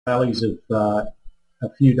rallies of a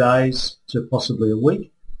few days to possibly a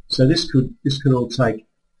week. So this could all take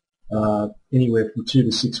anywhere from 2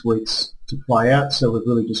 to 6 weeks to play out. So we've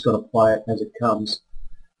really just got to play it as it comes.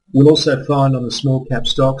 We'll also find on the small cap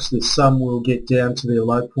stocks that some will get down to their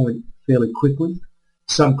low point fairly quickly.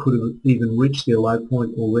 Some could have even reached their low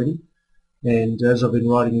point already. And as I've been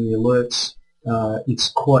writing in the alerts, it's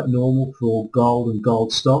quite normal for gold and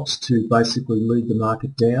gold stocks to basically lead the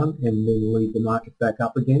market down and then lead the market back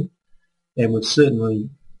up again. And we've certainly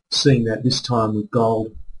seen that this time with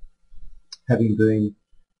gold having been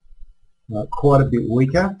quite a bit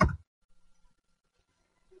weaker.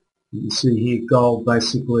 You can see here gold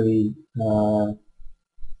basically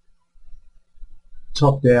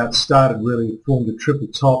topped out, formed a triple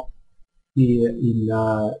top here in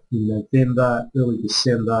November, early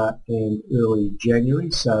December and early January,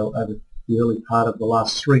 so over the early part of the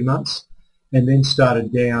last 3 months, and then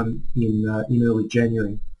started down in early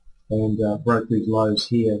January and broke these lows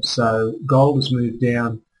here. So gold has moved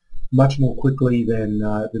down much more quickly than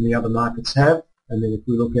the other markets have. And then if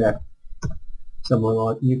we look at someone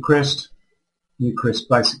like Newcrest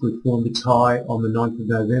basically formed its high on the 9th of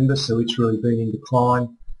November, so it's really been in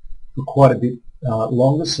decline for quite a bit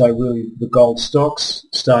longer. So really the gold stocks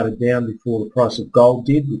started down before the price of gold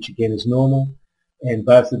did, which again is normal, and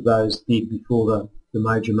both of those did before the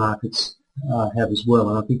major markets have as well.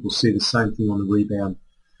 And I think we'll see the same thing on the rebound.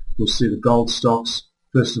 We'll see the gold stocks,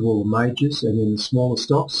 first of all the majors, and then the smaller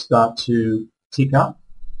stocks start to tick up.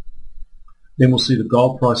 Then we'll see the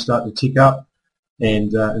gold price start to tick up,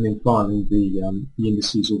 and then finally the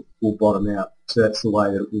indices will bottom out. So that's the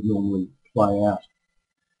way that it would normally play out.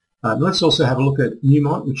 Let's also have a look at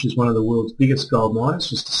Newmont, which is one of the world's biggest gold miners,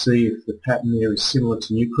 just to see if the pattern there is similar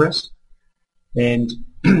to Newcrest. And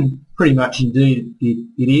pretty much indeed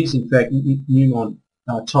it is. In fact, Newmont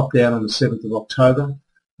topped out on the 7th of October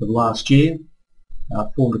of last year,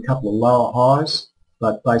 formed a couple of lower highs,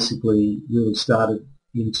 but basically really started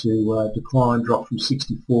into decline, dropped from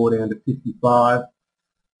 64 down to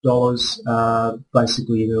 $55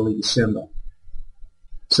 basically in early December.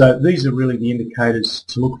 So these are really the indicators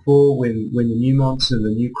to look for when the Newmonts and the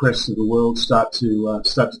Newcrests of the world start to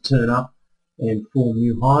turn up and form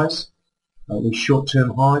new highs, these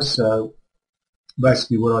short-term highs. So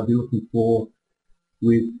basically what I'd be looking for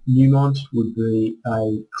with Newmont would be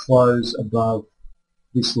a close above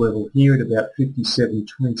this level here at about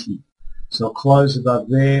 57.20. So a close above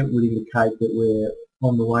there would indicate that we're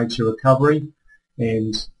on the way to recovery,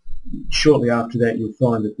 and shortly after that you'll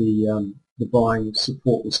find that the buying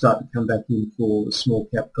support will start to come back in for the small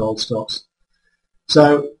cap gold stocks.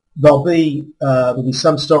 So there'll be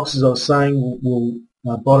some stocks, as I was saying, will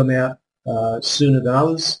bottom out sooner than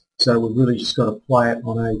others. So we've really just got to play it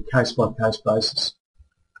on a case-by-case basis.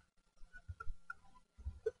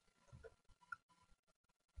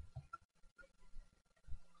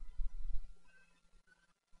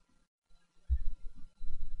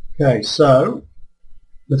 Okay, so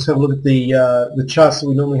let's have a look at the charts that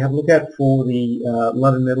we normally have a look at for the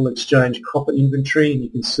London Metal Exchange copper inventory, and you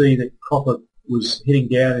can see that copper was heading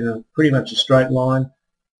down in pretty much a straight line,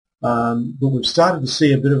 but we've started to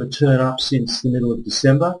see a bit of a turn up since the middle of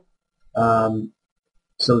December. So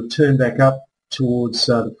we've turned back up towards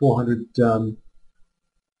the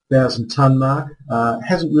 400,000 tonne mark.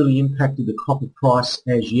 Hasn't really impacted the copper price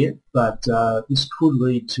as yet, but this could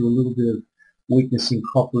lead to a little bit of weakness in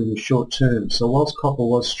copper in the short term. So whilst copper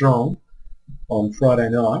was strong on Friday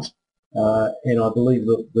night, and I believe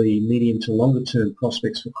that the medium to longer term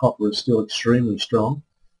prospects for copper are still extremely strong,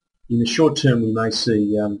 in the short term we may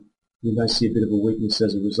see a bit of a weakness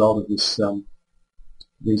as a result of this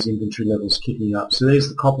these inventory levels kicking up. So there's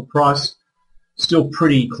the copper price, still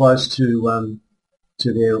pretty close to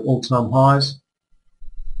their all-time highs,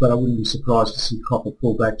 but I wouldn't be surprised to see copper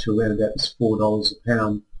pull back to around about this $4 a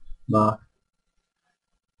pound mark.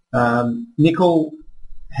 Nickel,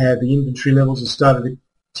 had the inventory levels have started to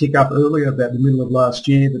tick up earlier, about the middle of last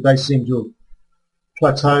year, but they seem to have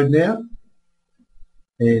plateaued now,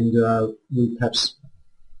 and we perhaps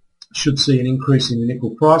should see an increase in the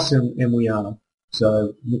nickel price, and we are.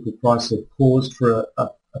 So nickel price had paused for a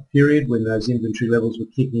period when those inventory levels were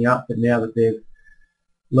kicking up, but now that they've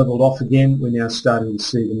levelled off again, we're now starting to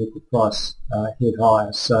see the nickel price head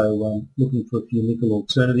higher. So looking for a few nickel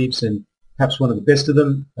alternatives, and perhaps one of the best of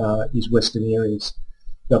them is Western Areas,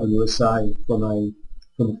 WSA, from a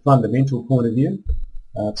fundamental point of view.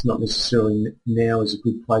 It's not necessarily now is a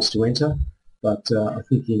good place to enter, but I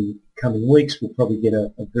think in coming weeks we'll probably get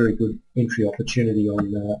a very good entry opportunity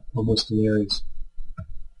on Western Areas.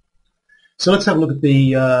 So let's have a look at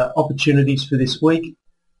the opportunities for this week.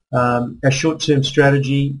 Our short-term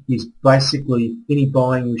strategy is basically any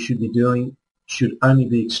buying we should be doing should only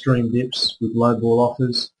be extreme dips with low ball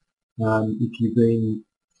offers. If you've been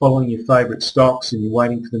following your favourite stocks and you're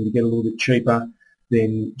waiting for them to get a little bit cheaper,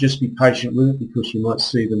 then just be patient with it because you might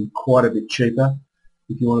see them quite a bit cheaper.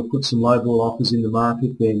 If you want to put some low ball offers in the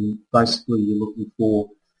market, then basically you're looking for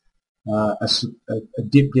a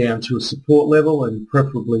dip down to a support level, and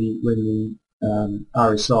preferably when the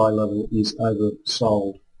RSI level is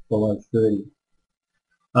oversold below 30.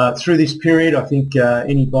 Through this period, I think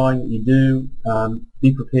any buying that you do,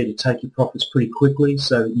 be prepared to take your profits pretty quickly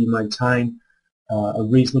so that you maintain a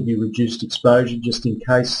reasonably reduced exposure just in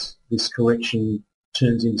case this correction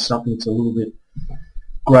turns into something that's a little bit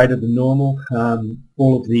greater than normal.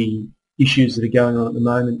 All of the issues that are going on at the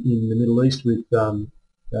moment in the Middle East with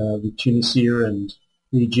Tunisia and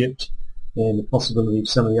Egypt, and the possibility of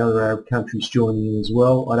some of the other Arab countries joining in as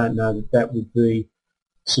well. I don't know that that would be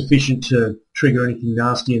sufficient to trigger anything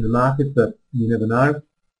nasty in the market, but you never know.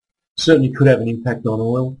 Certainly could have an impact on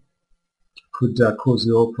oil, could cause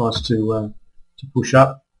the oil price to push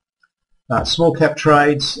up. Small cap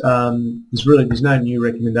trades, there's no new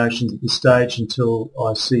recommendations at this stage until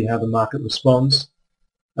I see how the market responds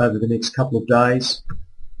over the next couple of days.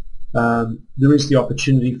 There is the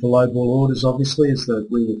opportunity for low ball orders, obviously, as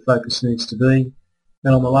where your focus needs to be.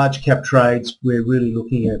 And on the large cap trades, we're really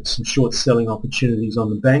looking at some short selling opportunities on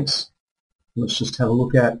the banks. Let's just have a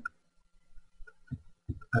look at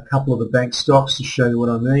a couple of the bank stocks to show you what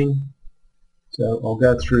I mean. So I'll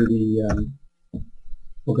go through the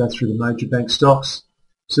major bank stocks.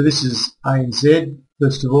 So this is ANZ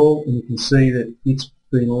first of all, and you can see that it's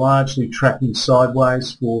been largely tracking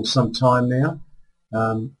sideways for some time now.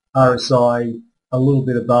 RSI a little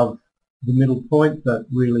bit above the middle point, but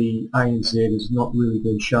really ANZ has not really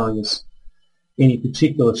been showing us any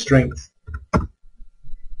particular strength. The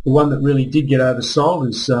one that really did get oversold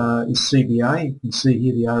is CBA. You can see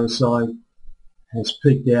here the RSI has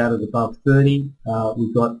peaked out at above 30.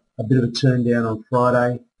 We've got a bit of a turn down on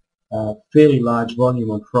Friday, fairly large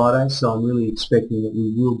volume on Friday, so I'm really expecting that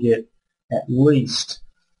we will get at least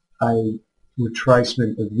a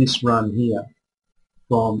retracement of this run here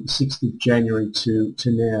from 6th of January to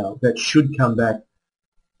now. That should come back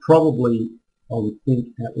probably, I would think,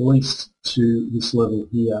 at least to this level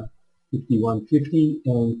here, 51.50,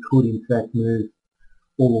 and could in fact move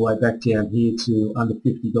all the way back down here to under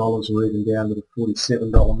 $50 or even down to the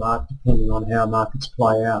 $47 mark, depending on how markets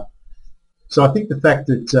play out. So I think the fact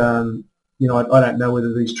that, I don't know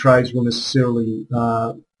whether these trades will necessarily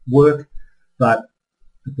work, but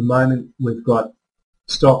at the moment we've got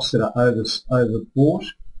stocks that are overbought,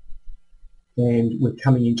 and we're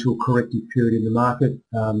coming into a corrective period in the market.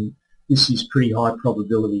 This is pretty high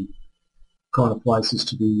probability kind of places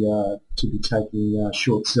to be taking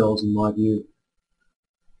short sells in my view.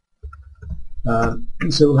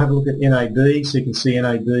 So we'll have a look at NAB. So you can see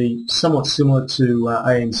NAB somewhat similar to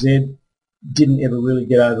ANZ, didn't ever really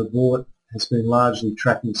get overbought, has been largely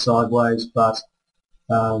tracking sideways, but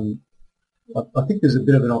I think there's a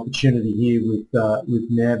bit of an opportunity here with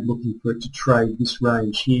NAB looking for it to trade this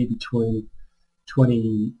range here between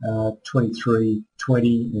 23.20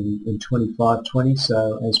 and 25.20.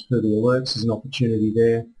 So as per the alerts, there's an opportunity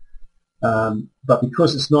there. But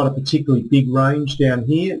because it's not a particularly big range down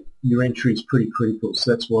here, your entry is pretty critical.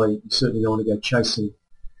 So that's why you certainly don't want to go chasing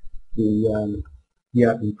the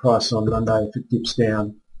opening price on Monday if it dips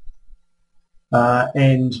down.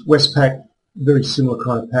 And Westpac, very similar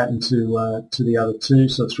kind of pattern to the other two,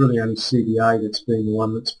 so it's really only CBA that's been the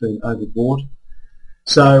one that's been overbought.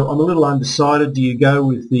 So I'm a little undecided. Do you go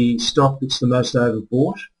with the stock that's the most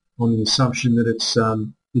overbought on the assumption that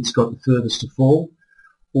it's got the furthest to fall,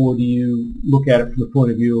 or do you look at it from the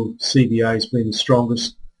point of view of CBA as being the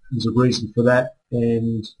strongest? There's a reason for that,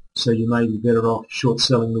 and so you may be better off short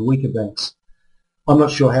selling the weaker banks. I'm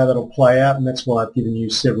not sure how that'll play out, and that's why I've given you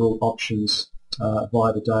several options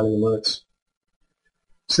via the daily alerts.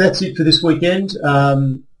 So that's it for this weekend.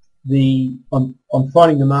 I'm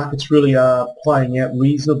finding the markets really are playing out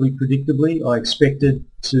reasonably predictably. I expected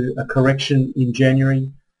a correction in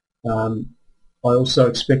January. I also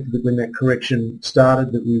expected that when that correction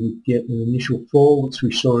started that we would get an initial fall, which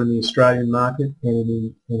we saw in the Australian market and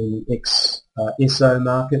in the ex-SO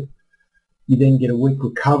market. You then get a weak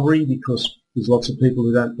recovery because there's lots of people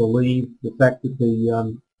who don't believe the fact that the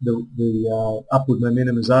upward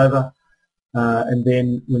momentum is over. And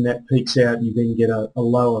then when that peaks out, you then get a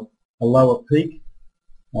lower peak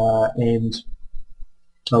and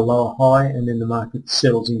a lower high, and then the market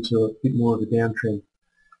settles into a bit more of a downtrend.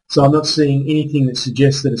 So I'm not seeing anything that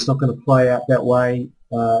suggests that it's not going to play out that way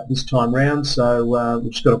this time round, so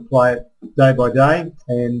we've just got to play it day by day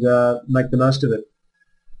and make the most of it.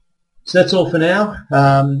 So that's all for now.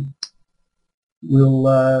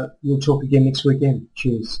 We'll talk again next weekend.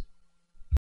 Cheers.